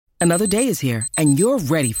Another day is here, and you're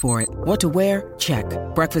ready for it. What to wear? Check.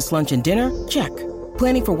 Breakfast, lunch, and dinner? Check.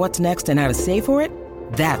 Planning for what's next and how to save for it?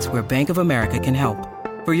 That's where Bank of America can help.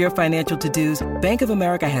 For your financial to-dos, Bank of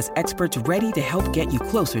America has experts ready to help get you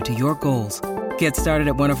closer to your goals. Get started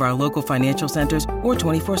at one of our local financial centers or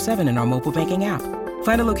 24/7 in our mobile banking app.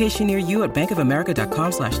 Find a location near you at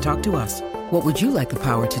bankofamerica.com/talktous. What would you like the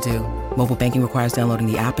power to do? Mobile banking requires downloading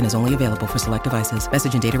the app and is only available for select devices.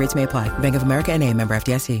 Message and data rates may apply. Bank of America N.A., member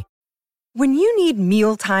FDIC. When you need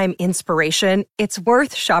mealtime inspiration, it's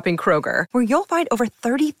worth shopping Kroger, where you'll find over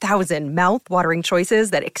 30,000 mouth-watering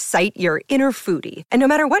choices that excite your inner foodie. And no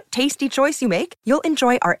matter what tasty choice you make, you'll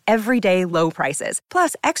enjoy our everyday low prices,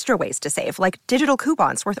 plus extra ways to save, like digital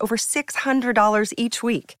coupons worth over $600 each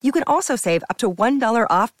week. You can also save up to $1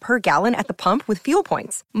 off per gallon at the pump with fuel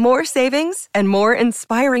points. More savings and more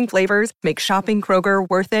inspiring flavors make shopping Kroger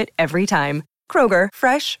worth it every time. Kroger,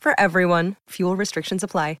 fresh for everyone. Fuel restrictions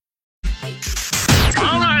apply.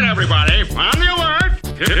 All right, everybody, on the alert.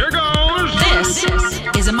 Here goes. This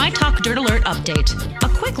is a My Talk Dirt Alert update. A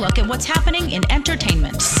quick look at what's happening in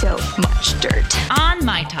entertainment. So much dirt. On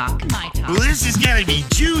My Talk. Well, this is gonna be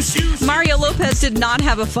juicy. Mario Lopez did not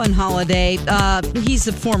have a fun holiday. He's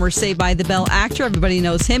a former Saved by the Bell actor. Everybody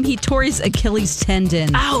knows him. He tore his Achilles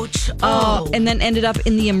tendon. Ouch. Oh. And then ended up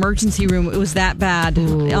in the emergency room. It was that bad.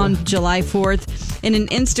 On July 4th. In an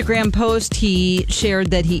Instagram post, he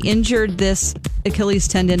shared that he injured this Achilles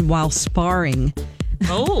tendon while sparring.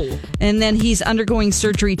 Oh. And then he's undergoing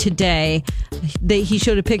surgery today. He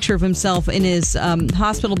showed a picture of himself in his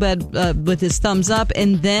hospital bed with his thumbs up.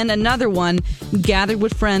 And then another one gathered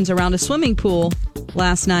with friends around a swimming pool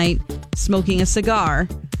last night, smoking a cigar.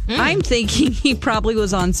 I'm thinking he probably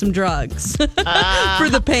was on some drugs for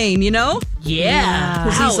the pain, you know? Yeah.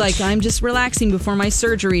 Because he's like, I'm just relaxing before my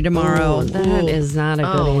surgery tomorrow. Oh, that is not a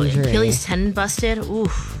good injury. Achilles tendon busted.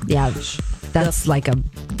 Oof. Yeah, that's like a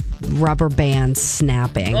rubber band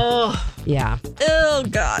snapping. Oh. Yeah. Oh,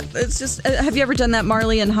 God. It's just, have you ever done that,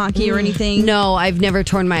 Marley, in hockey or anything? No, I've never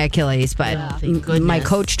torn my Achilles, but thank goodness. my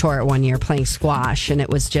coach tore it one year playing squash, and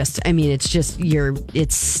it was just,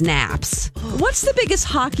 it snaps. What's the biggest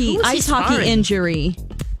Who was he ice hockey sparring? injury?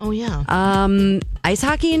 Oh, yeah. Ice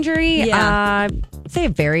hockey injury? Yeah. I'd say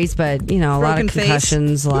it varies, but, a lot Broken of face.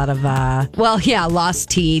 concussions, a lot of,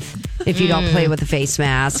 lost teeth if you don't play with a face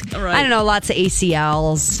mask. Right. I don't know, lots of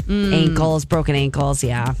ACLs, ankles, broken ankles,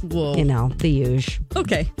 yeah. Whoa. The usual.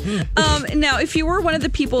 Okay. Now, if you were one of the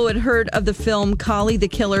people who had heard of the film Kali the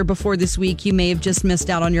Killer before this week, you may have just missed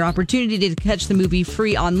out on your opportunity to catch the movie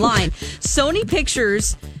free online. Sony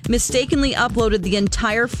Pictures mistakenly uploaded the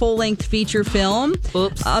entire full-length feature film,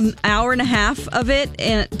 hour and a half of it,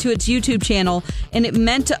 to its YouTube channel, and it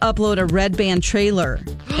meant to upload a Red Band trailer.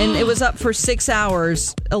 And it was up for 6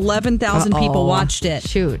 hours. 11,000 people watched it.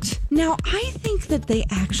 Shoot. Now, I think that they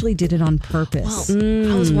actually did it on purpose.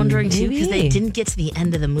 Well, I was wondering, too, because they maybe. didn't get to the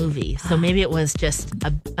end of the movie. So maybe it was just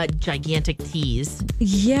a gigantic tease.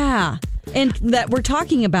 Yeah. And that we're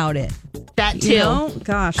talking about it. That, too. You know?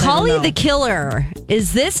 Gosh. I Kali don't know. the Killer.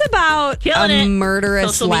 Is this about Killing a it.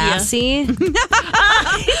 murderous Social media. lassie?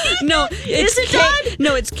 No, it's Is it done?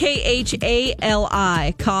 No, it's Khali.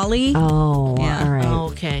 Kali. Oh, Yeah. all right. Oh,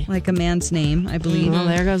 okay. Like a man's name, I believe. Well,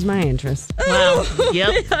 there goes my interest. Wow.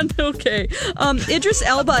 Yep. Okay. Idris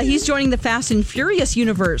Elba, he's joining the Fast and Furious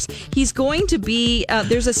universe. He's going to be,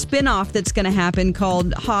 there's a spin-off that's going to happen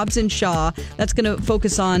called Hobbs and Shaw. That's going to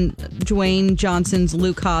focus on Dwayne Johnson's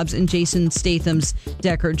Luke Hobbs and Jason Statham's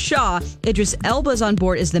Deckard Shaw. Idris Elba's on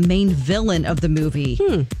board as the main villain of the movie.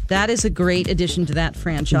 That is a great addition to that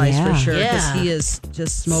franchise for Yeah. sure, because Yeah. he is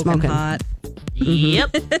just smoking hot.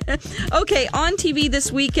 Yep. Okay, on TV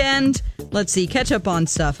this weekend, let's see, catch up on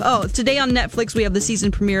stuff. Oh, today on Netflix, we have the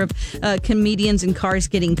season premiere of Comedians in Cars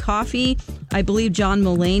Getting Coffee. I believe John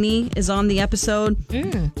Mulaney is on the episode.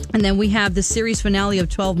 And then we have the series finale of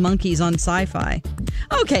 12 Monkeys on Sci-Fi.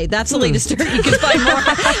 Okay, that's the latest dirt. You can find more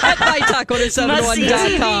at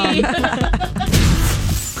mytalk1071.com.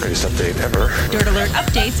 Greatest update ever. Dirt Alert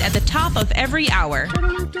updates at the top of every hour.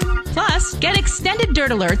 Plus, get extended Dirt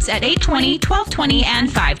Alerts at 8:20, 12:20, and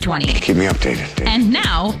 5:20. Keep me updated, Dave. And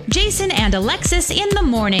now, Jason and Alexis in the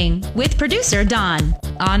morning with producer Don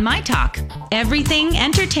on My Talk. Everything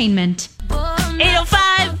entertainment.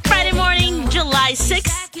 8:05, Friday morning, July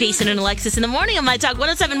 6th. Jason and Alexis in the morning on My Talk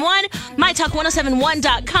 1071,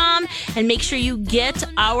 MyTalk1071.com. And make sure you get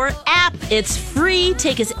our app. It's free.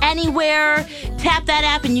 Take us anywhere. Tap that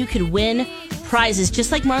app and you could win prizes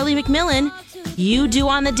just like Marley McMillan. You do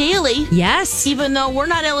on the daily. Yes. Even though we're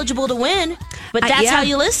not eligible to win. But that's how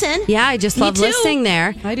you listen. Yeah, I just love too. listening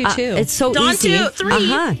there. I do too. It's so Dawn easy. 2,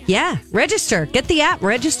 3. Yeah. Register. Get the app.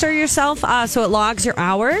 Register yourself so it logs your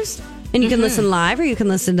hours. And you can listen live or you can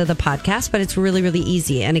listen to the podcast. But it's really, really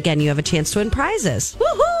easy. And again, you have a chance to win prizes.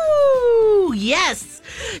 Woohoo! Yes.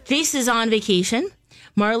 Jace is on vacation.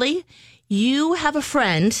 Marley, you have a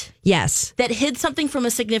friend Yes. that hid something from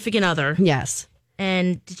a significant other. Yes.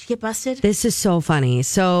 And did you get busted? This is so funny.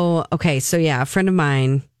 So yeah, a friend of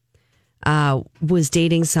mine was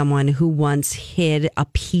dating someone who once hid a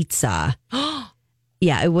pizza.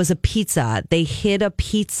 Yeah, it was a pizza. They hid a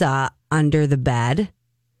pizza under the bed.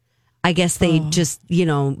 I guess they just,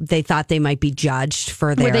 they thought they might be judged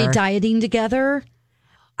for their... Were they dieting together?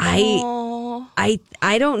 I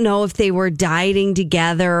don't know if they were dieting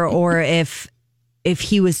together or if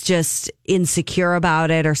he was just insecure about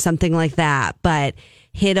it or something like that, but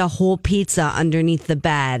hid a whole pizza underneath the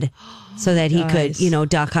bed so that he could,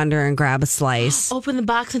 duck under and grab a slice. Open the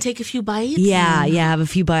box and take a few bites? Yeah, have a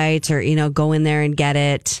few bites or, go in there and get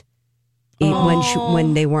it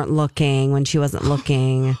when they weren't looking, when she wasn't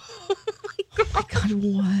looking. Oh my God,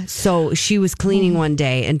 what? So she was cleaning one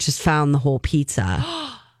day and just found the whole pizza.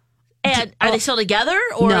 And are they still together?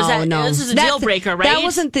 Or No. This is a deal breaker, right? That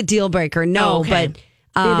wasn't the deal breaker, no. Okay.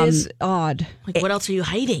 But It is odd. Like, what else are you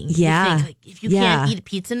hiding? Yeah. You think, if you can't eat a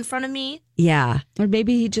pizza in front of me? Yeah. Or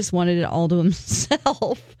maybe he just wanted it all to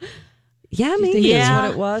himself. Yeah, You maybe. think Yeah. that's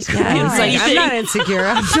what it was? Yeah, Yeah. it's like, I'm not insecure.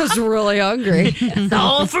 I'm just really hungry. It's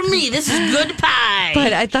all for me. This is good pie.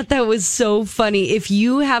 But I thought that was so funny. If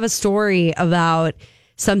you have a story about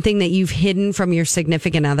something that you've hidden from your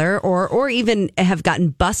significant other or even have gotten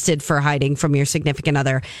busted for hiding from your significant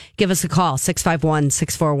other, give us a call,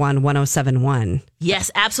 651-641-1071.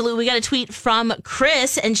 Yes, absolutely. We got a tweet from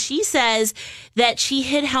Chris, and she says that she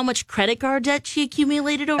hid how much credit card debt she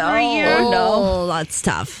accumulated over a year. Oh, that's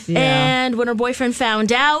tough. And when her boyfriend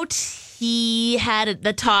found out, he had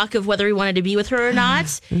the talk of whether he wanted to be with her or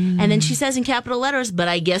not. And then she says in capital letters, but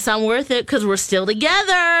I guess I'm worth it because we're still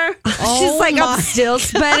together. She's like, I'm still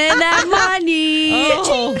spending that money.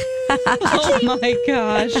 Oh my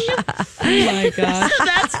gosh. Oh my gosh.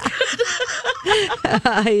 That's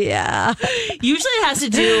Yeah. usually it has to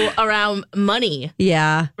do around money,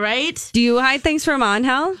 Yeah. right? Do you hide things from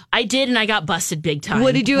Angel? I did, and I got busted big time.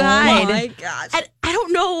 What did you hide? gosh. And I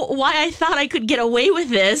don't know why I thought I could get away with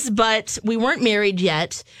this, but we weren't married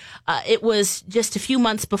yet. It was just a few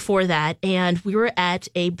months before that, and we were at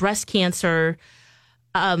a breast cancer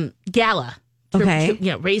gala Okay.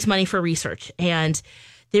 to raise money for research. And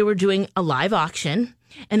they were doing a live auction,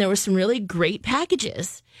 and there were some really great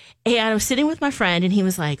packages. And I was sitting with my friend, and he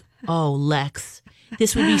was like, "Oh, Lex,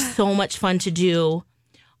 this would be so much fun to do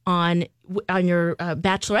on your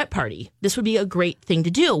bachelorette party. This would be a great thing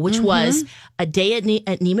to do," which was a day at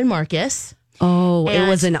Neiman Marcus. Oh, it And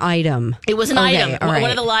was an item. It was an Okay, item, all right.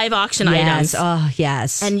 one of the live auction Yes. items. Oh,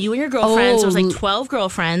 yes. And you and your girlfriends, there was Oh. like 12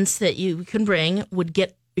 girlfriends that you can bring, would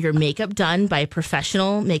get your makeup done by a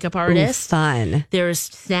professional makeup Ooh, artist. fun. There's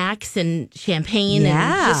snacks and champagne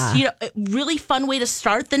Yeah. and just, a really fun way to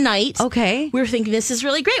start the night. Okay. We were thinking, this is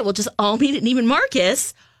really great. We'll just all meet at Neiman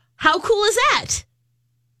Marcus. How cool is that?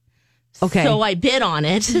 Okay. So I bid on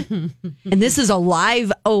it. And this is a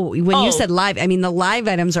live. Oh, when Oh. you said live, I mean the live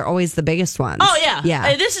items are always the biggest ones. Oh yeah,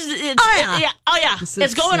 Yeah. This is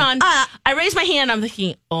it's going on. I raised my hand. I'm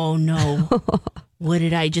thinking, oh no, what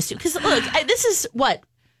did I just do? Because look, this is what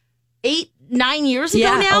 8-9 years ago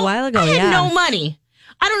Yeah, now. a while ago, I had yeah. no money.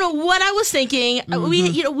 I don't know what I was thinking.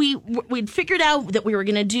 Mm-hmm. We'd figured out that we were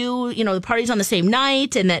going to do the parties on the same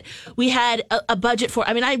night, and that we had a budget for.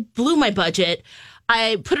 I mean, I blew my budget.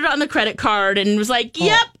 I put it on the credit card and was like,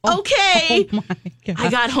 "Yep, okay." Oh my God. I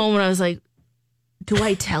got home and I was like, do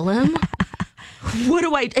I tell him? What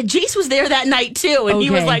do I... And Jace was there that night too. And he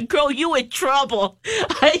was Okay. like, girl, you in trouble.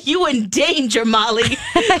 You in danger, Molly.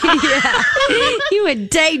 Yeah. You a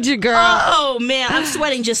danger girl. Oh, man. I'm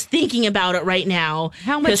sweating just thinking about it right now.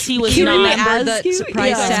 How much? Because he was do you not... remember ask the you?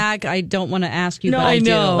 surprise Yeah. tag? I don't want to ask you, No, but I I do.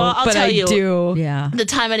 know. Well, I'll but tell I you. do. Yeah. The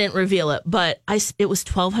time I didn't reveal it, but it was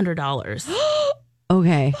 $1,200.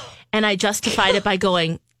 Okay. And I justified it by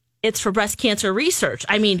going, it's for breast cancer research.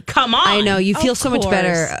 I mean, come on. I know you feel Of so much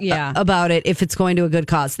better course, yeah. about it if it's going to a good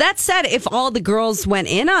cause. That said, if all the girls went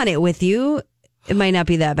in on it with you, it might not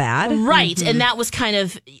be that bad. Right. And that was kind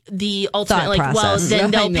of the ultimate, Thought like, well, process. then I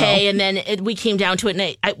they'll know. pay. And then we came down to it, and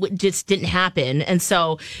it just didn't happen. And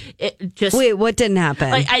so it just. Wait, what didn't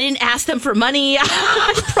happen? Like, I didn't ask them for money.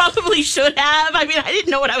 I probably should have. I mean, I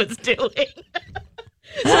didn't know what I was doing.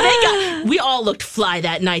 So we all looked fly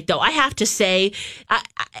that night, though. I have to say,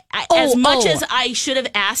 as much as I should have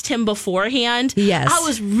asked him beforehand, Yes. I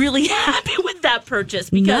was really happy with that purchase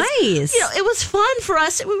because Nice. it was fun for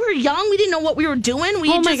us. We were young. We didn't know what we were doing.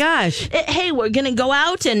 my gosh. Hey, we're going to go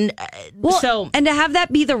out and and to have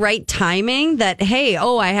that be the right timing that, hey,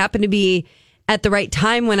 I happen to be at the right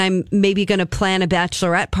time when I'm maybe going to plan a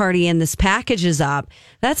bachelorette party and this package is up.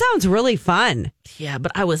 That sounds really fun. Yeah,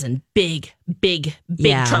 but I was in big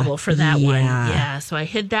Yeah. trouble for that one. Yeah. Yeah, so I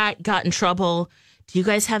hid that, got in trouble. Do you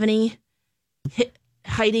guys have any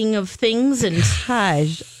hiding of things? And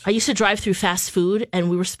Gosh. I used to drive through fast food, and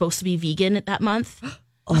we were supposed to be vegan that month.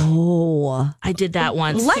 Oh. I did that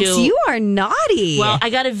once Lex, too. you are naughty. Well, I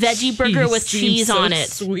got a veggie burger with cheese on it.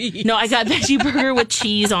 Sweet. No, I got veggie burger with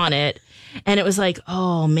cheese on it. And it was like,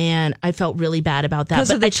 oh man, I felt really bad about that.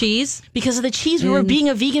 Because of the cheese? Because of the cheese. We were being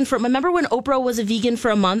a vegan remember when Oprah was a vegan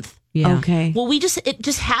for a month? Yeah. Okay. Well, it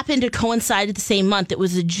just happened to coincide at the same month. It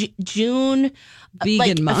was a June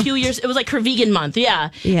Vegan month. a few years. It was like her vegan month.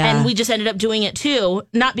 Yeah. Yeah. And we just ended up doing it too.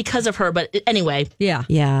 Not because of her, but anyway. Yeah.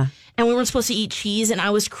 Yeah. And we weren't supposed to eat cheese, and I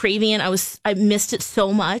was craving it. I missed it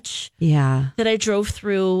so much Yeah. that I drove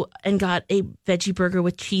through and got a veggie burger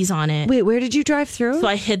with cheese on it. Wait, where did you drive through? So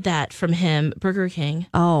I hid that from him, Burger King,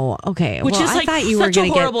 Oh, okay. which well, is I like thought you were such a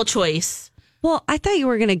gonna horrible choice. Well, I thought you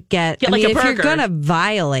were going to get. I like mean, a if you're burger. going to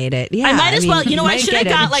violate it, yeah. might as well- you know what, I might should have get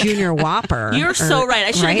got, a like- Junior Whopper. You're so right.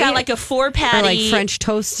 I should have got like a 4-patty, or like French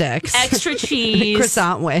toast sticks, extra cheese.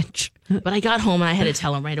 croissant wedge. But I got home and I had to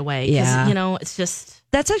tell him right away. 'Cause, Yeah. it's just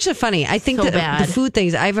That's actually funny. I think So that bad. the food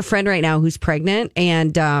things. I have a friend right now who's pregnant,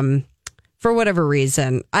 and for whatever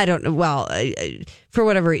reason, I don't know. Well, for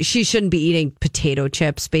whatever she shouldn't be eating potato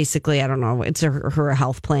chips. Basically, I don't know. It's her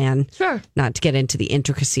health plan. Sure. Not to get into the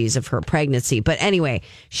intricacies of her pregnancy, but anyway,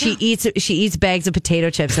 she eats bags of potato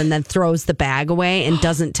chips and then throws the bag away and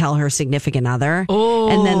doesn't tell her significant other,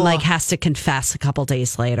 and then like has to confess a couple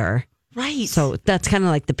days later. right. So that's kind of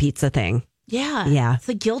like the pizza thing. yeah. Yeah. It's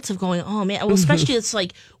the guilt of going, oh man. Well, especially it's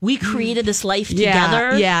like we created this life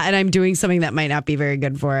together. Yeah, and I'm doing something that might not be very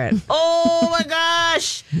good for it. Oh my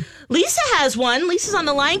gosh. Lisa has one. Lisa's on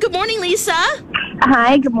the line. Good morning, Lisa.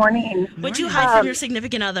 Hi, good morning. What'd you hide from your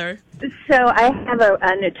significant other? So I have a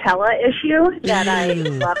Nutella issue that I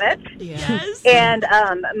love it. Yes. And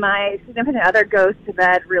my significant other goes to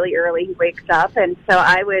bed really early. He wakes up, and so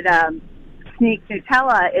I would sneak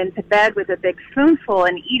Nutella into bed with a big spoonful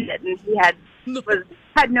and eat it. And he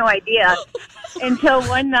had no idea until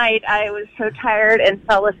one night I was so tired and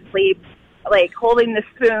fell asleep, like holding the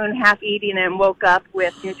spoon, half eating it, and woke up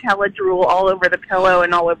with Nutella drool all over the pillow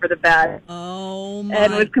and all over the bed. Oh, my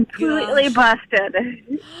And was completely gosh. busted.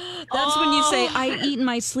 That's when you say, I eat in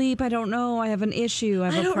my sleep. I don't know. I have an issue.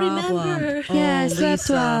 I have a problem. remember. Oh, Yes,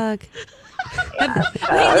 Lisa. talk. Hey,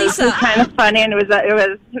 It was Lisa. kind of funny, and it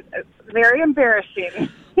was very embarrassing.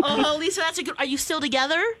 Oh, Lisa, that's a good. Are you still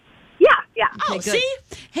together? Yeah. Oh, good. see?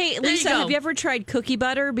 Hey, you Lisa, go. have you ever tried cookie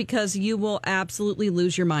butter? Because you will absolutely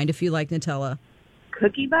lose your mind if you like Nutella.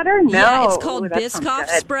 Cookie butter? No. Yeah, it's called Ooh, that sounds Biscoff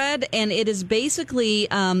good. spread, and it is basically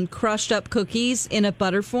crushed up cookies in a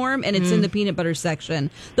butter form, and it's in the peanut butter section.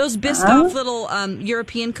 Those Biscoff little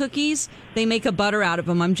European cookies, they make a butter out of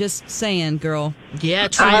them. I'm just saying, girl. Yeah,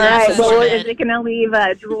 try All that. right. for Well, bed. is it going to leave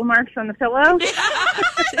drool marks on the pillow?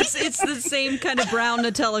 It's the same kind of brown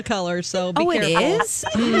Nutella color, so be Oh, careful. it is.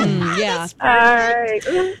 Yeah. All right.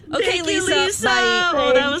 Okay, Thank you, Lisa. Lisa. Bye.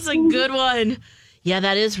 Oh, that was a good one. Yeah,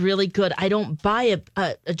 that is really good. I don't buy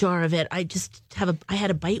a jar of it. I just I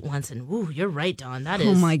had a bite once, and ooh, you're right, Dawn. That is.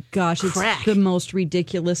 Oh my gosh, crack. it's the most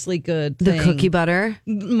ridiculously good The thing. cookie butter.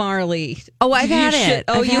 Marley. Oh, I've You had should- it.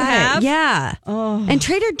 Oh, I've you had it. have? Yeah. Oh. And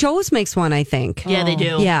Trader Joe's makes one, I think. Yeah, they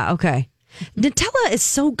do. Yeah, okay. Nutella is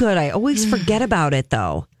so good. I always forget about it,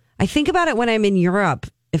 though. I think about it when I'm in Europe,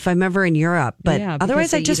 if I'm ever in Europe, but Yeah, because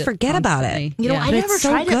otherwise they I just eat it forget about it. constantly. You know, Yeah. I But never it's so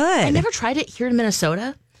tried it. I good. never tried it here in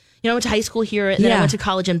Minnesota. You know, I went to high school here, and then I Yeah. went to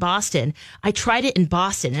college in Boston. I tried it in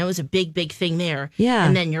Boston, and it was a big, big thing there. Yeah.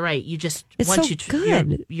 And then you're right. You just It's once so you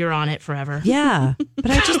good. you're on it forever. Yeah,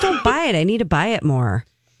 but I just don't buy it. I need to buy it more.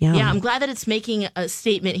 Yeah. Yeah, I'm glad that it's making a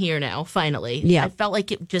statement here now. Finally, Yeah. I felt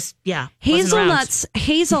like it just wasn't around.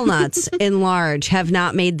 Hazelnuts in large have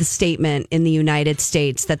not made the statement in the United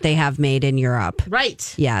States that they have made in Europe.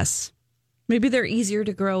 Right. Yes. Maybe they're easier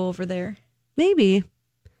to grow over there. Maybe.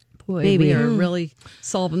 Boy, Maybe. we are really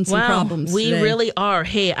solving some Wow, problems we today. really are.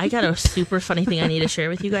 Hey, I got a super funny thing I need to share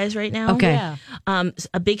with you guys right now. Okay. Yeah.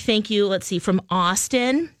 A big thank you. Let's see, from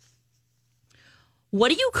Austin. What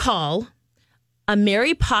do you call a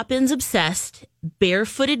Mary Poppins obsessed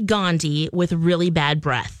barefooted Gandhi with really bad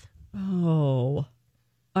breath? Oh,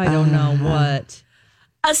 I don't know what.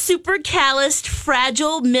 A super calloused,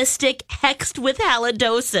 fragile mystic hexed with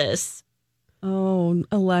halitosis. Oh,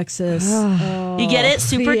 Alexis. You get it?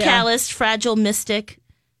 Super calloused, fragile, mystic,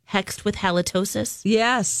 hexed with halitosis.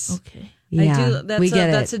 Yes. Okay. Yeah, I do.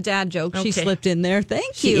 That's it. a dad joke. Okay. She slipped in there.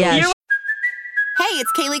 Thank you. Yeah, Hey,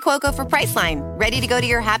 it's Kaylee Cuoco for Priceline. Ready to go to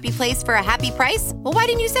your happy place for a happy price? Well, why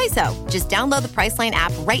didn't you say so? Just download the Priceline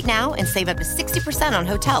app right now and save up to 60% on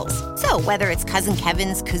hotels. So whether it's Cousin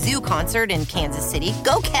Kevin's Kazoo Concert in Kansas City,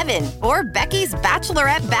 go Kevin, or Becky's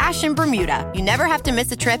Bachelorette Bash in Bermuda, you never have to miss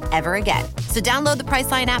a trip ever again. So download the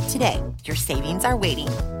Priceline app today. Your savings are waiting.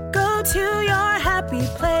 Go to your happy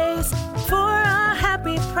place for a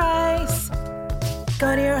happy price.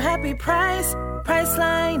 Go to your happy price,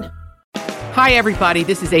 Priceline. Hi, everybody.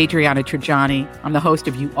 This is Adriana Trajani. I'm the host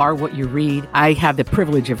of You Are What You Read. I have the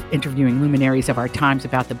privilege of interviewing luminaries of our times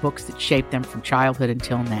about the books that shaped them from childhood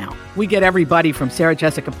until now. We get everybody from Sarah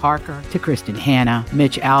Jessica Parker to Kristen Hanna,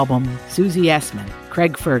 Mitch Albom, Susie Essman,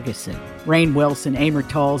 Craig Ferguson, Rainn Wilson, Amor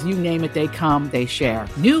Tolls, you name it, they come, they share.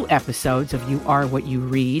 New episodes of You Are What You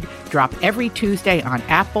Read drop every Tuesday on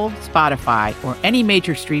Apple, Spotify, or any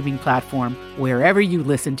major streaming platform wherever you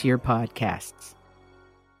listen to your podcasts.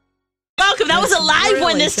 Welcome. That was a live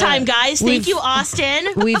one this time, guys. Thank you, Austin.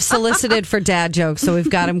 We've solicited for dad jokes, so we've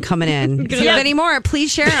got them coming in. If you have any more,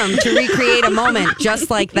 please share them to recreate a moment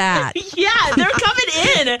just like that. Yeah, they're coming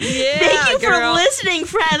in. Thank you for listening,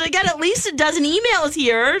 friends. I got at least a dozen emails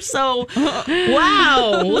here. So,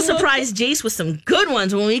 wow. We'll surprise Jace with some good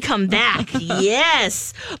ones when we come back.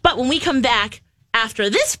 Yes. But when we come back, after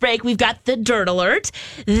this break, we've got the Dirt Alert.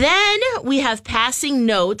 Then we have passing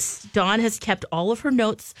notes. Dawn has kept all of her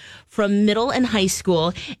notes from middle and high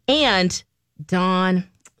school. And Dawn,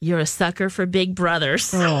 you're a sucker for Big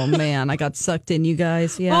Brothers. Oh, man. I got sucked in, you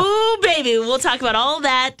guys. Yeah. Oh, baby. We'll talk about all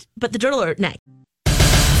that. But the Dirt Alert next.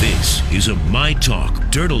 This is a My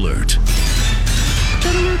Talk Dirt Alert.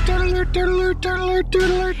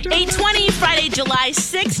 8:20, Friday, July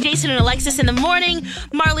 6th. Jason and Alexis in the morning.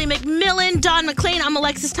 Marley McMillan, Dawn McLean. I'm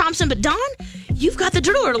Alexis Thompson. But Dawn, you've got the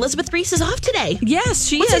Dirt Alert. Elizabeth Reese is off today. Yes,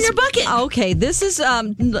 she What's is. in your bucket? Okay, this is,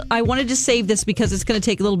 I wanted to save this because it's going to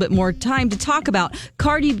take a little bit more time to talk about.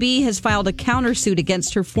 Cardi B has filed a countersuit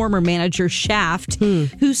against her former manager, Shaft,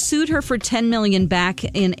 who sued her for $10 million back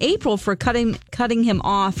in April for cutting him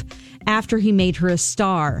off after he made her a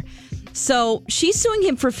star. So she's suing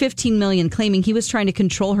him for $15 million, claiming he was trying to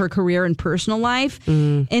control her career and personal life,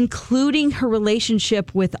 including her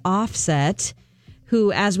relationship with Offset,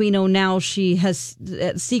 who, as we know now, she has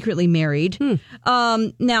secretly married.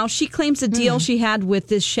 Now, she claims the deal she had with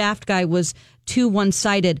this Shaft guy was too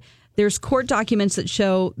one-sided. There's court documents that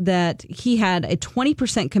show that he had a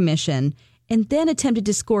 20% commission and then attempted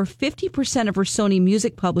to score 50% of her Sony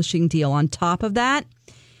Music Publishing deal on top of that.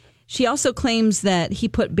 She also claims that he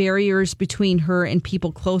put barriers between her and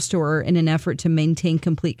people close to her in an effort to maintain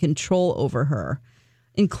complete control over her,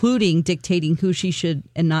 including dictating who she should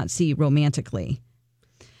and not see romantically.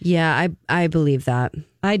 Yeah, I believe that.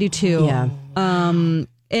 I do too. Yeah. And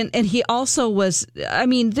he also was, I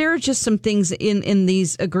mean, there are just some things in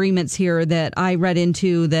these agreements here that I read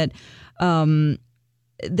into that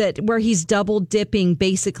where he's double dipping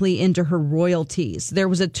basically into her royalties. There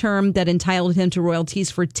was a term that entitled him to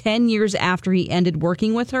royalties for 10 years after he ended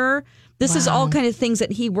working with her. This is all kind of things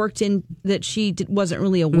that he worked in that she wasn't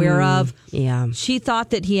really aware of. Yeah. She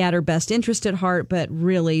thought that he had her best interest at heart, but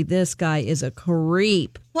really this guy is a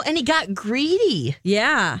creep. Well, and he got greedy.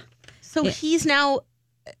 Yeah. So he's now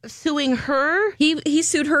suing her? He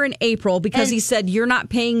sued her in April because he said, you're not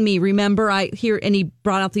paying me. Remember, and he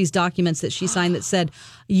brought out these documents that she signed that said,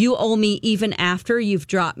 you owe me even after you've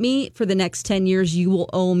dropped me for the next 10 years, you will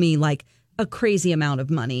owe me like a crazy amount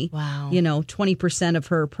of money. Wow. 20% of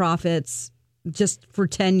her profits just for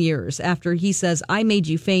 10 years after he says, I made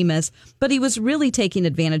you famous. But he was really taking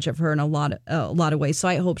advantage of her in a lot of ways. So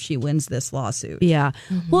I hope she wins this lawsuit. Yeah.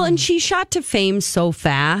 Well, and she shot to fame so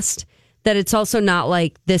fast that it's also not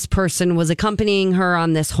like this person was accompanying her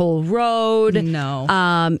on this whole road.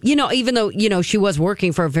 No. Even though, she was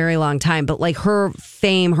working for a very long time, but like her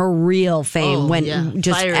fame, her real fame went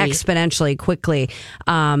just fiery. exponentially quickly.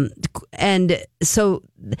 And so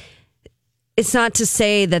it's not to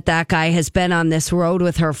say that guy has been on this road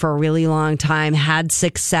with her for a really long time, had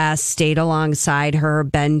success, stayed alongside her,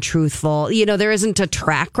 been truthful. There isn't a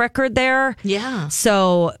track record there. Yeah.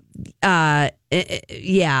 So, yeah.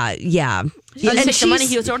 And take the money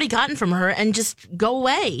he was already gotten from her and just go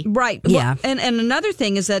away. Right. Yeah. Well, and another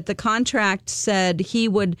thing is that the contract said he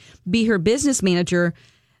would be her business manager,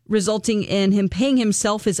 resulting in him paying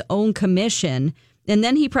himself his own commission. And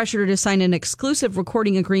then he pressured her to sign an exclusive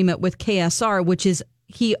recording agreement with KSR, which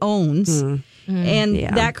he owns.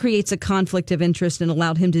 And that creates a conflict of interest and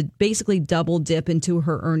allowed him to basically double dip into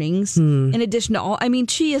her earnings. In addition to all, I mean,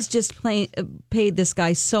 she has just paid this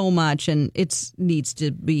guy so much, and it needs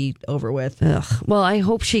to be over with. Ugh. Well, I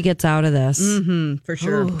hope she gets out of this. For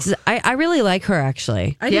sure. I really like her,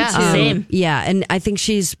 actually. I do too. Same. Yeah, and I think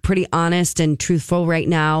she's pretty honest and truthful right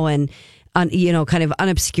now, and kind of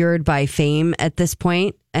unobscured by fame at this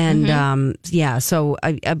point. And so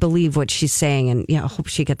I believe what she's saying, and I hope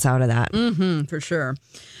she gets out of that. For sure.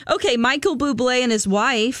 Okay, Michael Bublé and his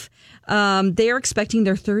wife, they are expecting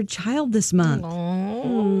their third child this month.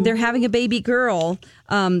 They're having a baby girl.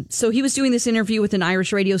 So he was doing this interview with an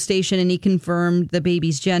Irish radio station, and he confirmed the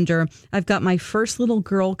baby's gender. I've got my first little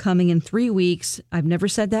girl coming in 3 weeks. I've never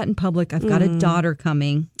said that in public. I've got a daughter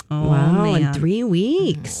coming. Oh, wow, man. in 3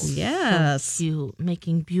 weeks. Yes. So cute.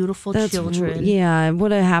 Making beautiful That's children. Yeah,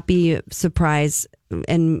 what a happy surprise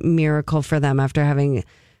and miracle for them after having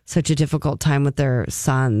such a difficult time with their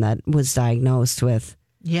son that was diagnosed with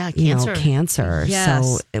cancer.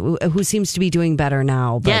 Yes. So who seems to be doing better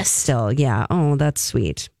now, but still, oh, that's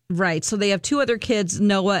sweet. Right. So they have 2 other kids,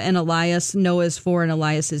 Noah and Elias. Noah's 4 and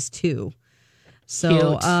Elias is 2.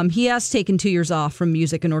 So he has taken 2 years off from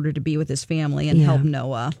music in order to be with his family and help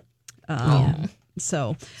Noah.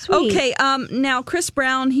 So, Sweet. Okay. Now, Chris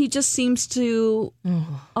Brown, he just seems to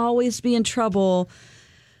always be in trouble.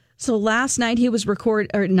 So last night he was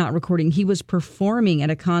he was performing at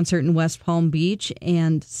a concert in West Palm Beach,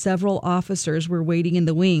 and several officers were waiting in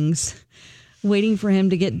the wings, waiting for him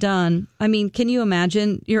to get done. I mean, can you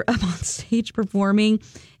imagine? You're up on stage performing,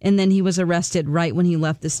 and then he was arrested right when he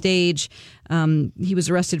left the stage. He was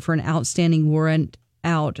arrested for an outstanding warrant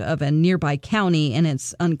out of a nearby county, and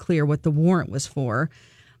it's unclear what the warrant was for.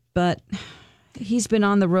 But he's been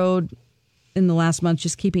on the road in the last month,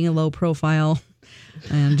 just keeping a low profile.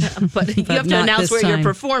 But you have to announce where you're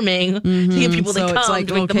performing to get people to come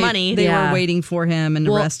to make the money. They were waiting for him and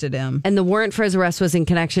arrested him. And the warrant for his arrest was in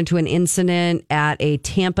connection to an incident at a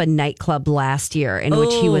Tampa nightclub last year in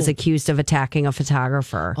which he was accused of attacking a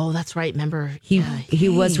photographer. Oh, that's right. Remember, he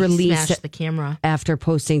was released smashed the camera after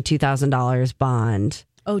posting $2,000 bond.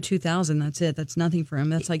 Oh, $2,000. That's it. That's nothing for him.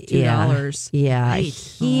 That's like $2. Yeah, Right.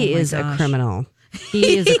 He is a criminal.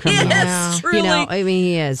 He is a criminal. Yes, truly. I mean,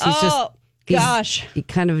 he is. He's He's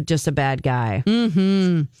kind of just a bad guy.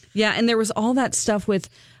 Yeah, and there was all that stuff with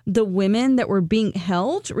the women that were being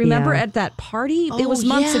held. Remember at that party? It was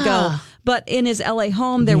months ago. But in his LA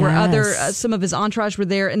home, there were other, some of his entourage were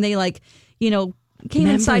there, and they came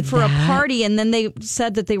inside for a party, and then they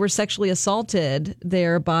said that they were sexually assaulted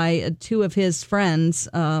there by 2 of his friends.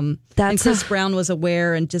 And Chris Brown was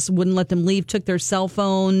aware and just wouldn't let them leave, took their cell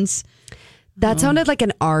phones. That sounded like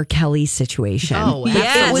an R. Kelly situation. Oh,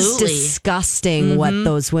 yes. It was disgusting what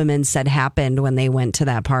those women said happened when they went to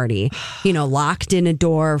that party. Locked in a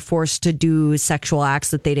door, forced to do sexual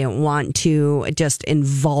acts that they didn't want to, just in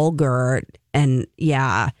vulgar. And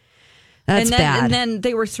that's bad. And then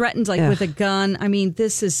they were threatened with a gun. I mean,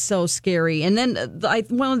 this is so scary. And then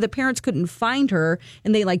one of the parents couldn't find her,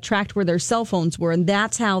 and they tracked where their cell phones were, and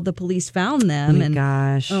that's how the police found them.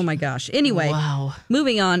 Oh my gosh. Anyway,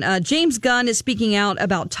 moving on. James Gunn is speaking out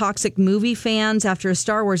about toxic movie fans after a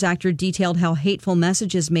Star Wars actor detailed how hateful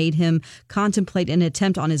messages made him contemplate an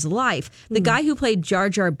attempt on his life. The guy who played Jar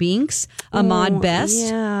Jar Binks, Ahmad Best,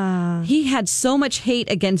 he had so much hate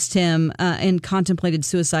against him and contemplated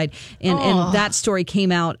suicide. And that story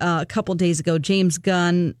came out a couple days ago. James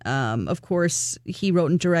Gunn, of course, he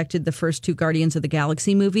wrote and directed the first 2 Guardians of the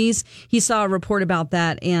Galaxy movies. He saw a report about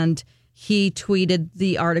that, and he tweeted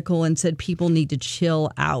the article and said people need to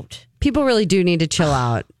chill out. People really do need to chill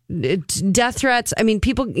out. Death threats. I mean,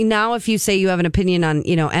 people now, if you say you have an opinion on,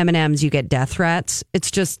 M&Ms, you get death threats.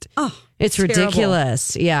 It's just, it's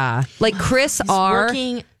ridiculous. Yeah. Like Chris R.,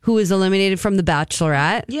 who was eliminated from The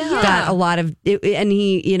Bachelorette, got a lot of, and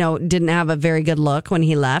he, didn't have a very good look when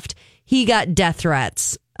he left. He got death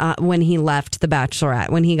threats when he left The Bachelorette,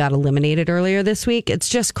 when he got eliminated earlier this week. It's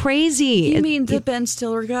just crazy. You mean the Ben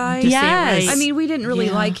Stiller guy? Yes. I mean, we didn't really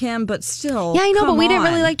like him, but still. Yeah, I know, but we didn't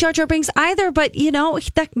really like Jar Jar Binks either. But,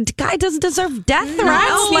 that guy doesn't deserve death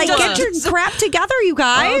threats. Get your crap together, you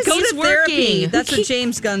guys. Go to therapy. That's what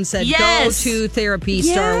James Gunn said. Yes. Go to therapy,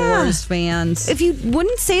 Star Wars fans. If you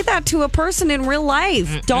wouldn't say that to a person in real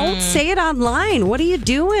life, don't say it online. What are you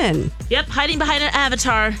doing? Yep, hiding behind an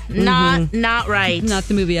avatar. Not right. Not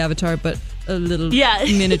the movie Avatar, but a little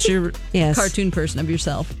miniature cartoon person of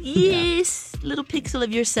yourself. Yes, little pixel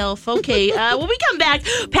of yourself. Okay, when we come back,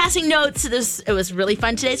 passing notes. It was really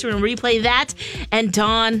fun today, so we're going to replay that. And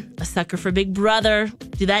Dawn, a sucker for Big Brother.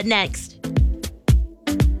 Do that next. 8:31,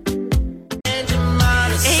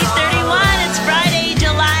 it's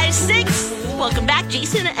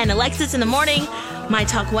and Alexis in the morning. My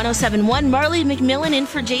Talk 107.1. Marley McMillan in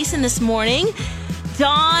for Jason this morning.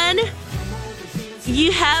 Dawn,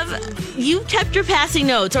 you kept your passing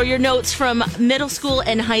notes or your notes from middle school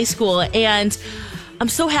and high school, and I'm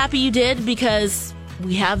so happy you did because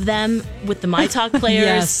we have them with the My Talk players.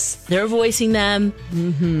 Yes. They're voicing them,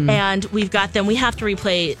 and we've got them. We have to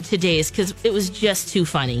replay today's because it was just too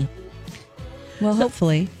funny. Well,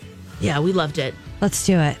 hopefully. Yeah, we loved it. Let's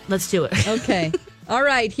do it. Let's do it. Okay. All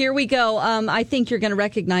right, here we go. I think you're going to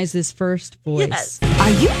recognize this first voice. Yes. Are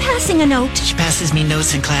you passing a note? She passes me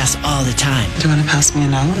notes in class all the time. Do you want to pass me a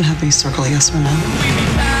note and have me circle yes or no?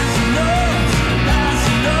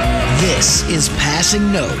 This is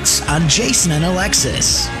Passing Notes on Jason and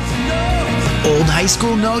Alexis. Old high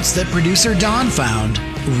school notes that producer Dawn found,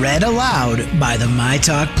 read aloud by the My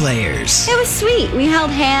Talk players. It was sweet. We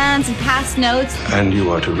held hands and passed notes. And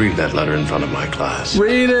you are to read that letter in front of my class.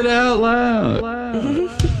 Read it out loud.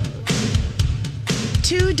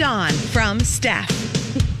 To Dawn from Steph.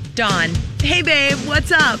 Dawn, hey babe,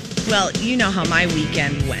 what's up? Well, you know how my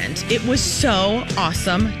weekend went. It was so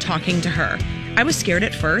awesome talking to her. I was scared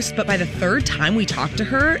at first, but by the third time we talked to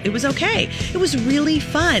her, it was okay. It was really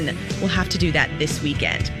fun. We'll have to do that this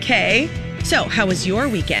weekend, okay? So, how was your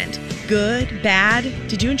weekend? Good? Bad?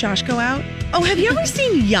 Did you and Josh go out? Oh, have you ever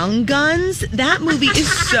seen Young Guns? That movie is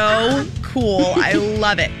so cool. I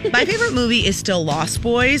love it. My favorite movie is still Lost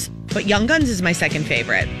Boys, but Young Guns is my second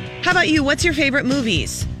favorite. How about you? What's your favorite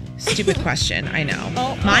movies? Stupid question, I know.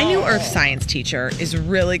 My new earth science teacher is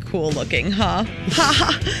really cool looking, huh?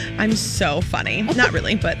 I'm so funny. Not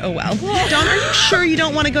really, but oh well. Dawn, are you sure you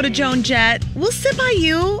don't want to go to Joan Jett? We'll sit by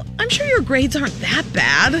you. I'm sure your grades aren't that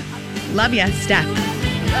bad. Love ya, Steph.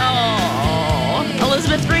 Oh,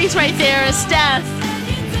 Elizabeth Reese right there, Steph.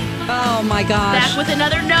 Oh my gosh. Back with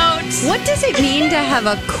another note. What does it mean to have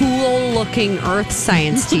a cool-looking earth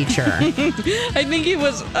science teacher? I think he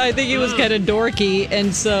was kind of dorky,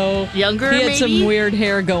 and so younger. He had some weird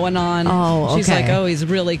hair going on. Oh, okay. She's like, oh, he's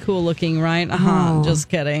really cool looking, right? Oh. Just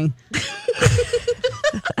kidding.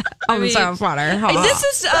 So funny. This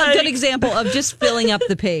is a good example of just filling up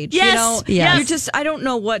the page. Yes, you know, yes. I don't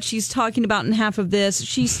know what she's talking about in half of this.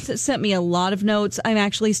 She sent me a lot of notes. I'm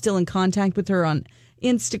actually still in contact with her on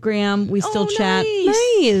Instagram. We still chat.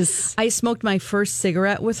 Nice. I smoked my first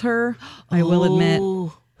cigarette with her, I will admit.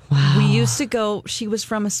 Wow. We used to go, she was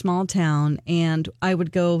from a small town, and I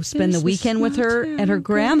would go spend the weekend with her at her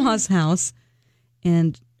grandma's house,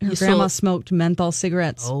 and her grandma smoked menthol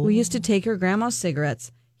cigarettes. We used to take her grandma's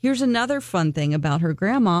cigarettes. Here's another fun thing about her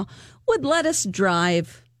grandma, would let us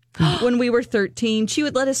drive when we were 13. She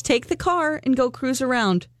would let us take the car and go cruise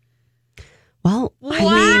around. Well, I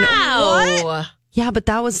mean, what? Yeah, but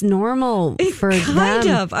that was normal for them. Kind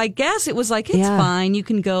of. I guess it was like, it's fine. You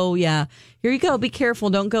can go, here you go. Be careful.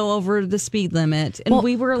 Don't go over the speed limit. And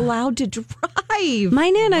we were allowed to drive. My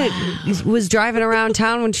Nana was driving around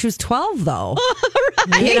town when she was 12, though.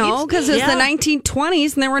 Right. You know, because it was the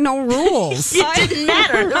 1920s and there were no rules. It didn't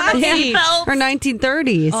matter. Or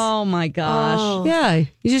 1930s. Oh, my gosh. Oh. Yeah.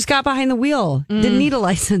 You just got behind the wheel. Didn't need a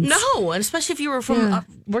license. No, and especially if you were from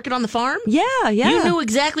working on the farm. Yeah. You knew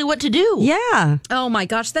exactly what to do. Yeah. Oh, my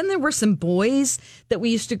gosh. Then there were some boys that we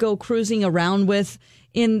used to go cruising around with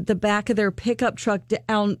in the back of their pickup truck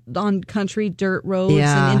down on country dirt roads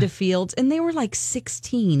and into fields. And they were like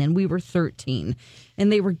 16 and we were 13.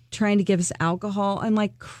 And they were trying to give us alcohol. I'm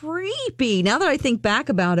like, creepy. Now that I think back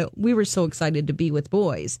about it, we were so excited to be with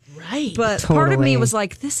boys. Right. But part of me was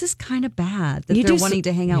like, this is kind of bad that they're wanting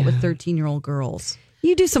to hang out with 13-year-old girls.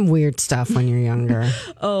 You do some weird stuff when you're younger.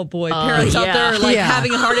 Oh, boy. Parents out there are like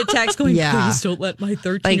having heart attacks going, please don't let my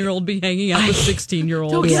 13-year-old be hanging out with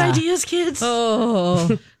 16-year-olds. Don't get ideas, kids.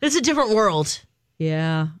 Oh. It's a different world.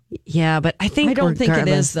 Yeah. Yeah, but I don't think it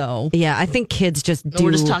is, though. Yeah, I think kids just do.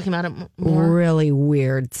 We're just talking about it more. Really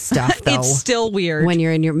weird stuff, though. It's still weird. When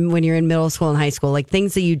you're in middle school and high school. Like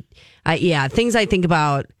things that things I think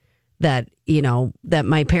about that, you know, that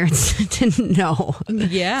my parents didn't know.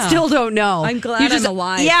 Yeah. Still don't know. I'm glad I'm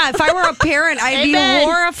alive. Yeah, if I were a parent, I'd be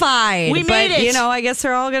horrified. We made it. You know, I guess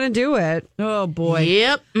they're all going to do it. Oh, boy.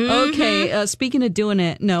 Yep. Mm-hmm. Okay, speaking of doing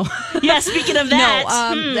it, no. Yeah, speaking of that.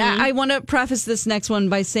 I want to preface this next one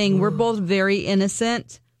by saying we're both very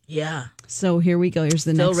innocent. Yeah. So here we go. Here's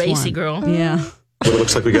the next one. Still racy, girl. Yeah. Well,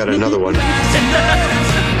 looks like we got another one. I've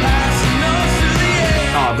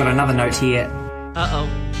got another note here. Uh-oh.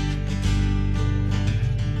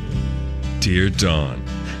 Dear Dawn,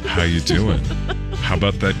 how you doing? How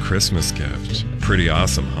about that Christmas gift? Pretty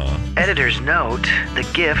awesome, huh? Editor's note, the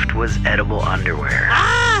gift was edible underwear.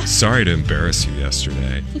 Sorry to embarrass you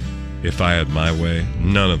yesterday. If I had my way,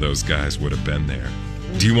 none of those guys would have been there.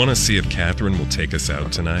 Do you want to see if Catherine will take us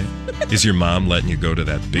out tonight? Is your mom letting you go to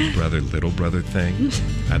that big brother, little brother thing?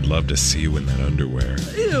 I'd love to see you in that underwear.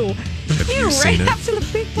 Ew. Have you seen it?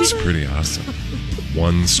 It's pretty awesome.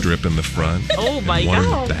 One strip in the front Oh my and one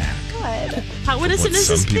God. in the back. How What innocent is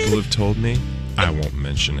some this people kid? have told me, I won't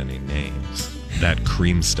mention any names. That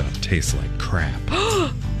cream stuff tastes like crap.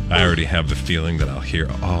 I already have the feeling that I'll hear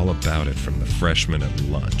all about it from the freshmen at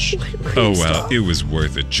lunch. Oh, well, it was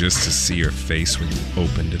worth it just to see your face when you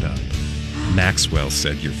opened it up. Maxwell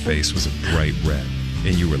said your face was a bright red,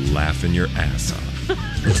 and you were laughing your ass off.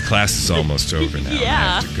 Class is almost over now.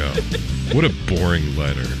 Yeah. I have to go. What a boring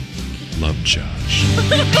letter. Love, Josh. Oh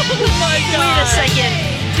my God. Wait a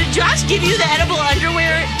second. Did Josh give you the edible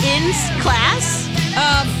underwear in class?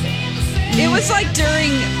 It was like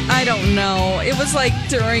during, I don't know. It was like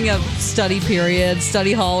during a study period,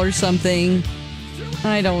 study hall or something.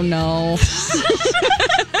 I don't know.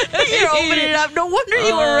 You're opening it up. No wonder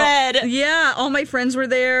you were red. Yeah, all my friends were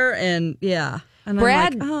there, and yeah. And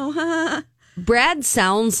Brad- I'm like, Brad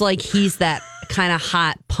sounds like he's that kind of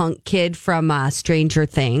hot punk kid from Stranger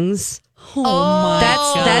Things. Oh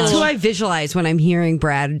my That's who I visualize when I'm hearing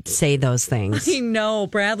Brad say those things. I know.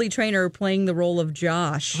 Bradley Traynor playing the role of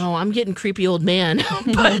Josh. Oh, I'm getting creepy old man.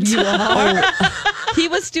 But you are.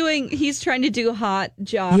 He's trying to do hot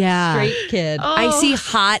Josh, straight kid. I see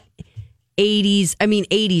hot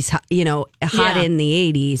 80s, hot Yeah. in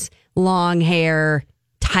the 80s, long hair,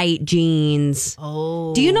 tight jeans.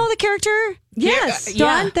 Oh. Do you know the character? Yes.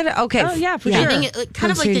 Dawn? Okay. Oh, yeah, for I sure. think kind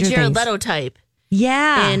From of like the Stranger Jared Things. Leto type.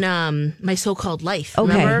 Yeah. In My So-Called Life.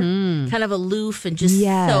 Okay. Remember? Kind of aloof and just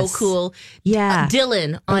so cool. Yeah.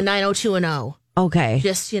 Dylan on 90210. Okay.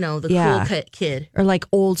 Just, the Yeah. cool kid. Or like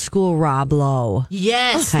old school Rob Lowe.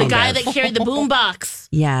 Yes, the Kind guy of. that carried the boombox.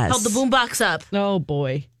 Yes. Held the boombox up. Oh,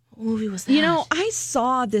 boy. What movie was that? You know, I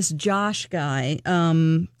saw this Josh guy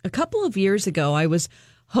a couple of years ago. I was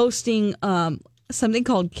hosting something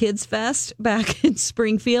called Kids Fest back in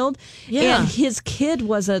Springfield. Yeah. And his kid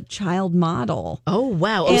was a child model. Oh,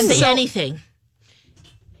 wow. And Say so- anything.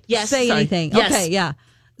 Yes. Say sorry. anything. Yes. Okay, yeah.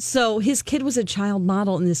 So his kid was a child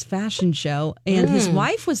model in this fashion show, and his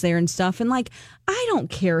wife was there and stuff. And like, I don't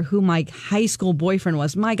care who my high school boyfriend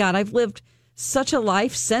was. My God, I've lived such a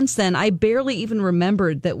life since then. I barely even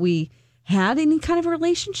remembered that we had any kind of a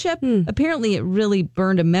relationship. Apparently, it really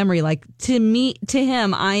burned a memory. Like to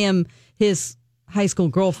him, I am his high school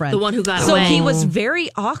girlfriend, The one who got so away. he was very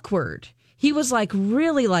awkward. He was like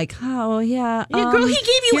really like, oh yeah, Yeah, girl, he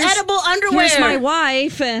gave you here's- edible underwear. Here's my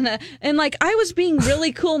wife, and like I was being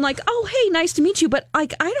really cool and like, oh hey, nice to meet you, but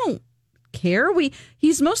like I don't care.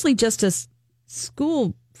 He's mostly just a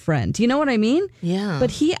school friend. You know what I mean? Yeah. But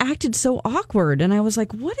he acted so awkward, and I was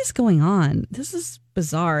like, what is going on? This is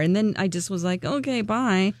bizarre. And then I just was like, okay,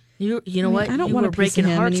 bye. You know what? I don't you want were a piece breaking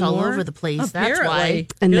of him hearts all anymore. over the place. That's why. Apparently.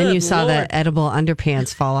 And then Good you saw the Lord. edible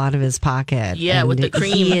underpants fall out of his pocket. Yeah, with and the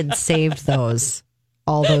cream. He had saved those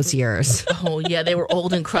all those years. Oh, yeah, they were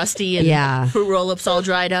old and crusty and Yeah. fruit roll-ups all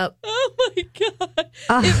dried up. Oh my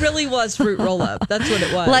God. It really was fruit roll up. That's what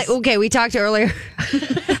it was. Like, okay, we talked earlier.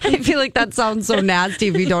 I feel like that sounds so nasty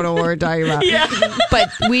if you don't know what we're talking about. Yeah. But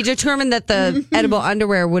we determined that the edible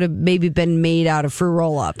underwear would have maybe been made out of fruit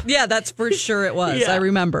roll up. Yeah, that's for sure it was. Yeah. I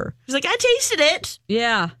remember. He's like, I tasted it.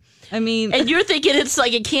 Yeah. I mean, And you're thinking it's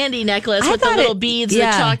like a candy necklace I with the thought little it- beads,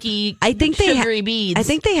 yeah. the chalky, I think they sugary beads. I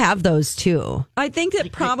think they have those too. I think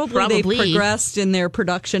that probably Probably. they've progressed in their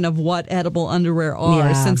production of what edible underwear are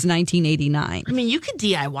Yeah. since 1989. I mean, you could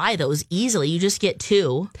DIY those easily. You just get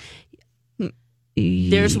two.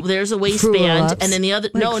 There's a waistband, roll-ups? and then the other.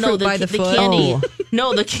 Like no, fruit the by the foot? candy. Oh.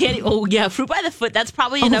 No, the candy. Oh yeah, fruit by the foot. That's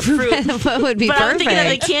probably enough fruit. That would be But I'm perfect. thinking of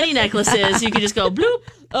the candy necklaces. You could just go bloop.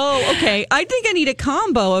 Oh, okay. I think I need a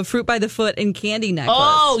combo of fruit by the foot and candy necklace.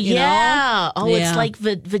 Oh you yeah. know? Oh, Yeah. it's like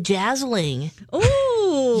vajazzling.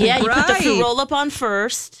 Ooh, Yeah, you put the fruit right. roll up on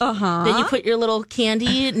first. Uh-huh. Then you put your little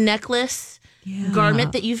candy necklace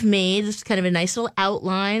garment that you've made. It's kind of a nice little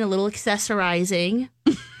outline, a little accessorizing.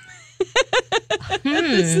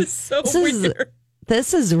 This is so weird.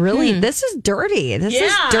 This is really this is dirty. This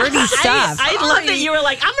is dirty stuff. I love that you were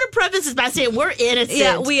like, I'm going to preface this by saying we're innocent.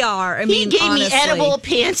 Yeah, we are. I mean, he gave honestly. me edible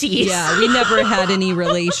panties. Yeah, we never had any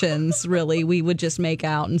relations, really. We would just make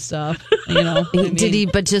out and stuff, you know. I mean, Did he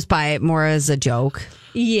but just buy it more as a joke?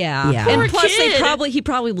 Yeah. Yeah. And Poor plus, kid. he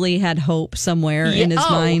probably had hope somewhere in his Oh.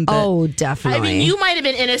 mind. That, Oh, I definitely. mean, you might have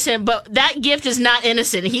been innocent, but that gift is not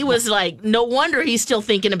innocent. He was like, no wonder he's still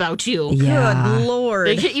thinking about you. Yeah. Good Lord.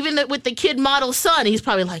 Even with the kid model son, he's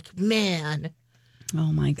probably like, man,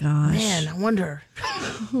 Oh, my gosh. I wonder.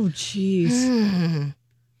 Oh, jeez.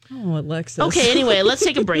 Oh, Alexis. Okay, anyway, let's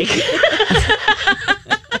take a break.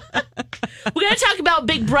 about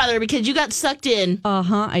Big Brother because you got sucked in.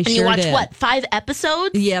 I and sure you watched did. what, 5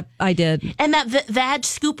 episodes? Yep, I did. And that Vag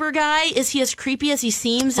Scooper guy, is he as creepy as he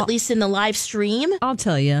seems, at least in the live stream? I'll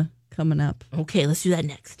tell you coming up. Okay, let's do that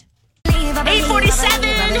next.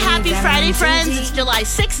 8:47. Happy Friday, friends. It's July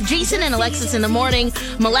 6th. Jason and Alexis in the morning.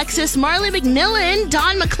 Alexis, Marley McMillan,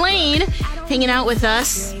 Don McLean hanging out with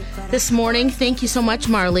us this morning. Thank you so much,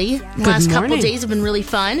 Marley. The last couple days have been really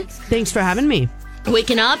fun. Thanks for having me.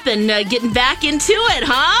 Waking up and getting back into it,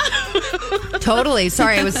 huh? Totally.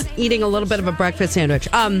 Sorry, I was eating a little bit of a breakfast sandwich.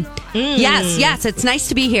 Yes, it's nice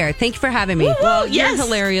to be here. Thank you for having me. Well, you're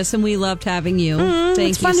hilarious, and we loved having you.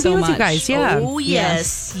 Thank it's you fun to so be with much. you guys. Yeah. Oh,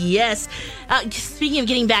 yes. Speaking of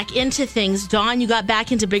getting back into things, Dawn, you got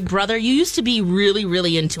back into Big Brother. You used to be really,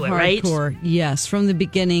 really into it, right? Hardcore, yes. From the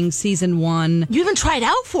beginning, season 1. You even tried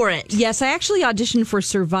out for it. Yes, I actually auditioned for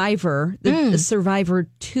Survivor, the Survivor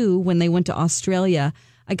 2, when they went to Australia.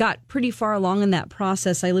 I got pretty far along in that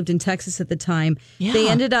process. I lived in Texas at the time. Yeah. They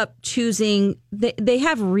ended up choosing, they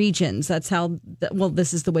have regions. That's how,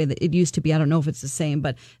 this is the way that it used to be. I don't know if it's the same,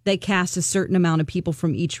 but they cast a certain amount of people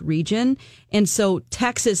from each region. And so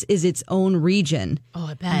Texas is its own region. Oh,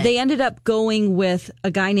 I bet. They ended up going with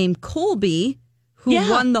a guy named Colby, who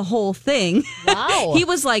won the whole thing. Wow. He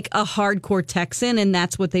was like a hardcore Texan, and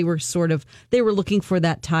that's what they were they were looking for,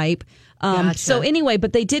 that type. Gotcha. So anyway,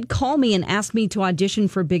 but they did call me and ask me to audition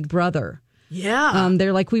for Big Brother. Yeah.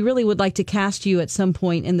 They're like, we really would like to cast you at some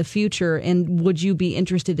point in the future, and would you be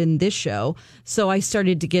interested in this show? So I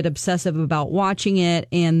started to get obsessive about watching it,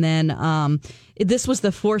 and then this was the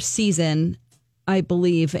 4th season, I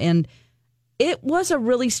believe, and it was a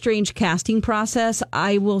really strange casting process.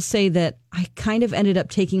 I will say that I kind of ended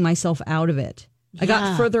up taking myself out of it. I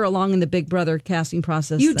got further along in the Big Brother casting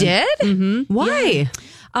process. You did? Mm-hmm. Why?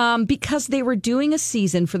 Yeah. Because they were doing a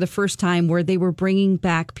season for the first time where they were bringing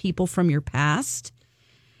back people from your past.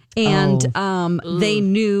 And they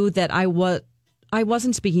knew that I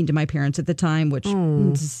wasn't speaking to my parents at the time, which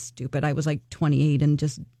is stupid. I was like 28 and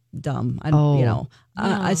just dumb.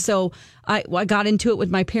 So I got into it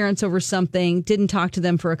with my parents over something, didn't talk to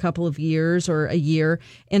them for a couple of years or a year.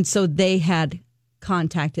 And so they had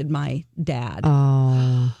contacted my dad.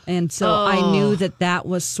 And so I knew that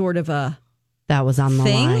was sort of that was on the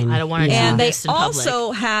thing. line. I don't want to do And they this in public.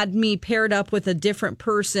 also had me paired up with a different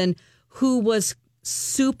person who was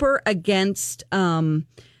super against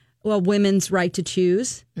women's right to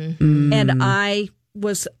choose. Mm-hmm. And I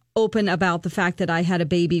was open about the fact that I had a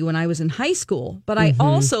baby when I was in high school. But I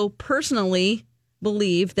also personally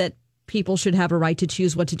believe that people should have a right to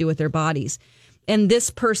choose what to do with their bodies. And this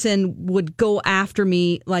person would go after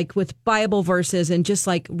me like with Bible verses and just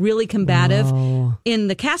like really combative in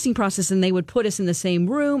the casting process. And they would put us in the same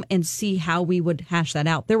room and see how we would hash that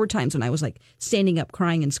out. There were times when I was like standing up,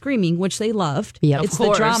 crying and screaming, which they loved. Yep. It's Of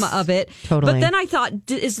course. the drama of it. Totally. But then I thought,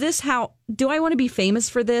 is this how, do I want to be famous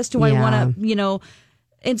for this? Do I want to,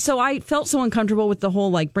 And so I felt so uncomfortable with the whole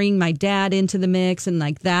like bringing my dad into the mix and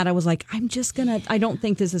like that. I was like, I don't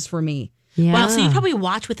think this is for me. Yeah. Wow, so you probably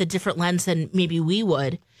watch with a different lens than maybe we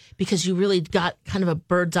would, because you really got kind of a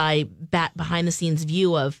bird's eye behind the scenes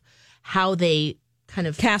view of how they kind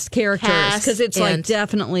of cast characters, because it's like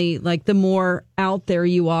definitely like the more out there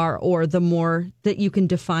you are, or the more that you can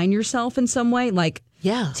define yourself in some way, like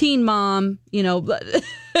teen mom,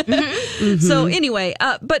 So anyway,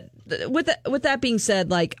 but with that being said,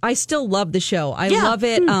 like I still love the show. I love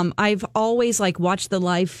it. I've always like watched the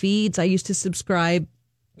live feeds. I used to subscribe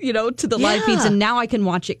to the live feeds, and now I can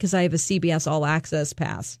watch it because I have a CBS All Access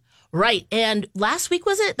pass. Right. And last week,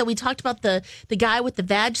 was it that we talked about the guy with the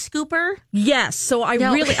Vag Scooper? Yes. So I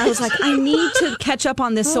was like, I need to catch up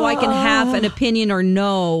on this so I can have an opinion or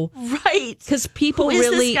know. Right. Because people Who is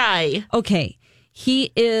really. this guy? Okay.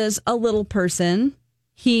 He is a little person.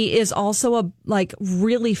 He is also a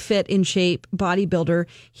really fit in shape bodybuilder.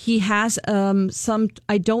 He has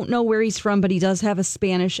I don't know where he's from, but he does have a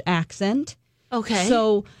Spanish accent. Okay.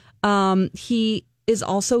 So he is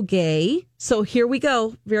also gay. So here we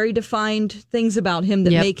go. Very defined things about him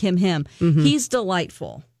that make him him. Mm-hmm. He's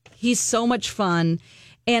delightful. He's so much fun.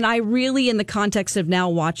 And I really, in the context of now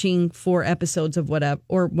watching 4 episodes of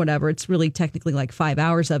whatever, it's really technically like 5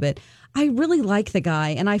 hours of it. I really like the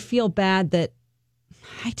guy. And I just feel bad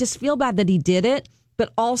that he did it.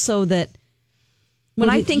 But also that when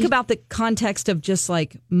I think about the context of just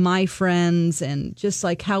like my friends and just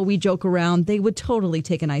like how we joke around, they would totally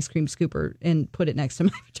take an ice cream scooper and put it next to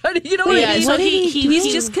my vagina. You know what I mean? So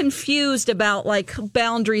he's just confused about like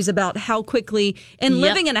boundaries about how quickly, and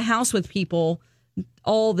living in a house with people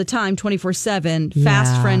all the time, 24/7,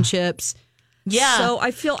 fast friendships. Yeah. So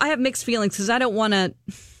I have mixed feelings because I don't want to.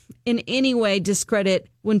 in any way discredit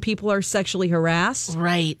when people are sexually harassed.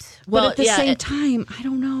 Right. But at the same time, I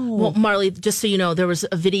don't know. Well, Marley, just so you know, there was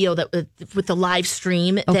a video that with the live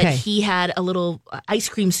stream that he had a little ice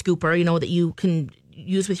cream scooper, that you can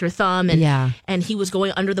use with your thumb. And he was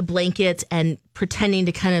going under the blanket and pretending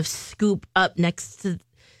to kind of scoop up next to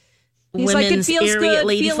women's area,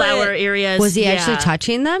 lady flower areas. Was he actually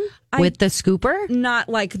touching them with the scooper? Not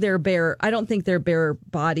like their bare, I don't think their bare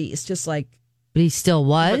bodies, just like. But he still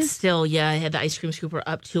was? But still, I had the ice cream scooper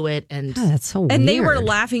up to it. And that's so weird. And they were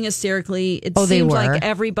laughing hysterically. It seemed like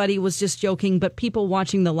everybody was just joking, but people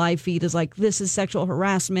watching the live feed is like, this is sexual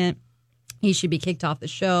harassment. He should be kicked off the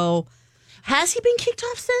show. Has he been kicked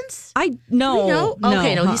off since? No.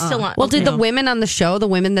 Okay, no, he's still on. Well, did the women on the show, the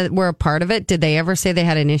women that were a part of it, did they ever say they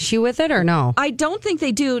had an issue with it or no? I don't think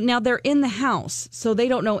they do. Now, they're in the house, so they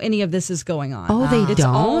don't know any of this is going on. Oh, they don't? It's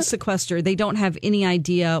all sequestered. They don't have any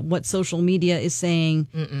idea what social media is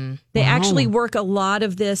saying. They actually work a lot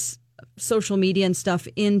of this social media and stuff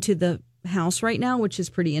into the house right now, which is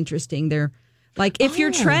pretty interesting. They're like, if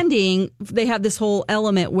you're trending, they have this whole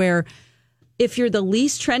element where if you're the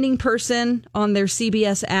least trending person on their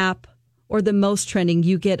CBS app or the most trending,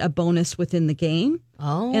 you get a bonus within the game.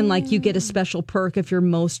 Oh. And like you get a special perk if you're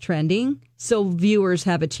most trending. So viewers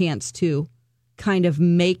have a chance to kind of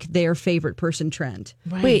make their favorite person trend.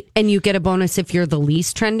 Right. Wait, and you get a bonus if you're the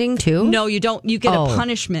least trending too? No, you don't. You get a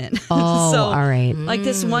punishment. Oh, so, all right. Like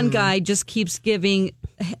this one guy just keeps getting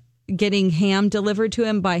ham delivered to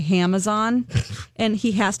him by Hamazon, and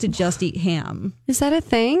he has to just eat ham. Is that a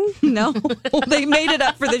thing? No, they made it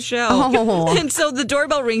up for the show. Oh. And so the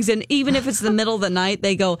doorbell rings, and even if it's the middle of the night,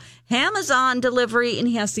 they go, Hamazon delivery, and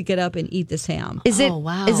he has to get up and eat this ham. Is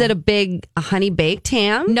it a big honey baked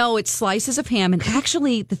ham? No, it's slices of ham. And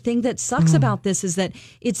actually, the thing that sucks about this is that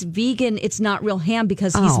it's vegan. It's not real ham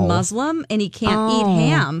because he's Muslim and he can't eat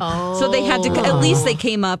ham. So they had to, at least they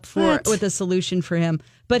came up with a solution for him.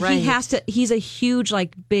 But he has to, he's a huge,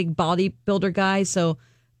 like, big bodybuilder guy, so,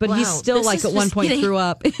 but he's still, like, at one point threw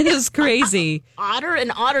up. It is crazy. Otter.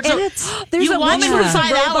 So there's a woman for who's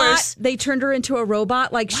 5 hours. They turned her into a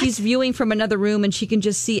robot. Like, she's viewing from another room, and she can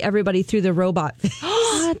just see everybody through the robot.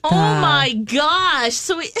 Oh, my gosh.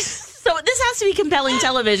 So this has to be compelling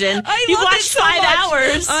television. You've watched 5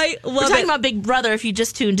 hours. I love it. We're talking about Big Brother if you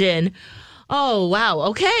just tuned in. Oh, wow.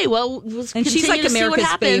 Okay, well, and she's like America's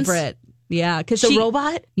favorite. Yeah, because the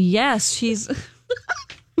robot. Yes, she's. Oh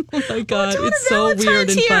my god, it's so weird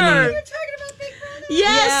and funny. Yes,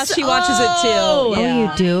 yeah, she watches it too. Oh, you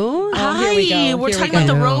do? Oh, here we go. We're talking about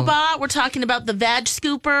the robot. We're talking about the vag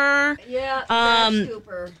scooper. Yeah, vag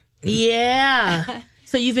scooper. Yeah.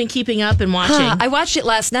 So you've been keeping up and watching. I watched it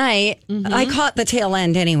last night. Mm-hmm. I caught the tail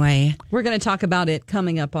end anyway. We're going to talk about it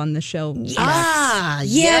coming up on the show. Yes.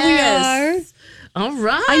 We are. All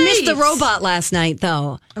right. I missed the robot last night,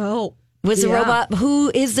 though. Oh. Was the robot?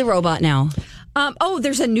 Who is the robot now?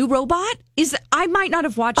 There's a new robot? I might not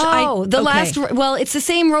have watched. Last. Well, it's the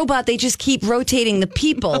same robot. They just keep rotating the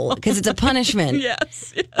people because it's a punishment.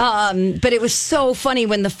 Yes. But it was so funny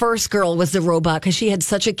when the first girl was the robot because she had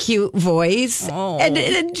such a cute voice,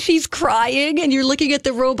 and she's crying, and you're looking at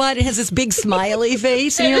the robot. It has this big smiley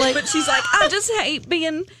face, and you're like, but she's like, I just hate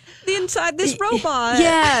being inside this robot.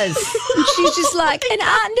 Yes. And she's just like, and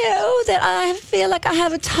I know that I feel like I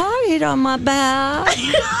have a target on my back.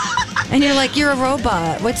 And you're like, you're a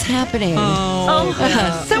robot. What's happening? So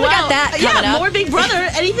we got that coming up. More Big Brother.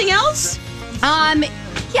 Anything else?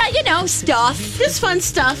 Yeah, stuff. Just fun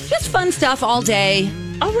stuff. Just fun stuff all day.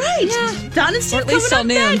 All right. Yeah. Don and Steve or at least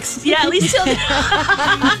coming till up noon. Next. Yeah, at least till noon.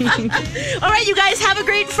 All right, you guys, have a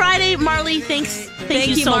great Friday. Marley, thanks. Thank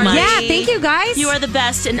you so Marley. much. Yeah, thank you guys. You are the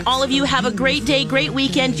best. And all of you have a great day, great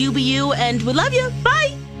weekend. You be you, and we love you.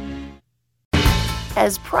 Bye.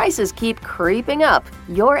 As prices keep creeping up,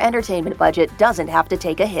 your entertainment budget doesn't have to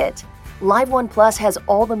take a hit. Live One Plus has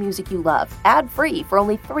all the music you love, ad-free for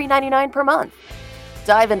only $3.99 per month.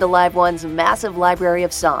 Dive into Live One's massive library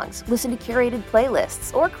of songs, listen to curated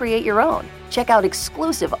playlists, or create your own. Check out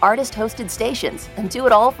exclusive artist-hosted stations, and do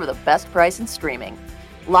it all for the best price in streaming.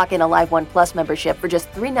 Lock in a Live One Plus membership for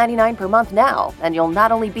just $3.99 per month now, and you'll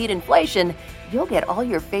not only beat inflation, you'll get all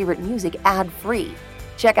your favorite music ad-free.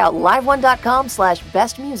 Check out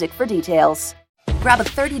liveone.com/bestmusic for details. Grab a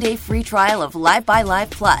 30-day free trial of Live by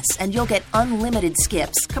Live Plus, and you'll get unlimited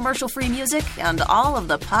skips, commercial-free music, and all of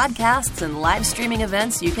the podcasts and live streaming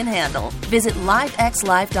events you can handle. Visit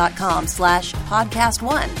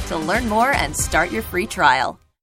livexlive.com/podcast1 to learn more and start your free trial.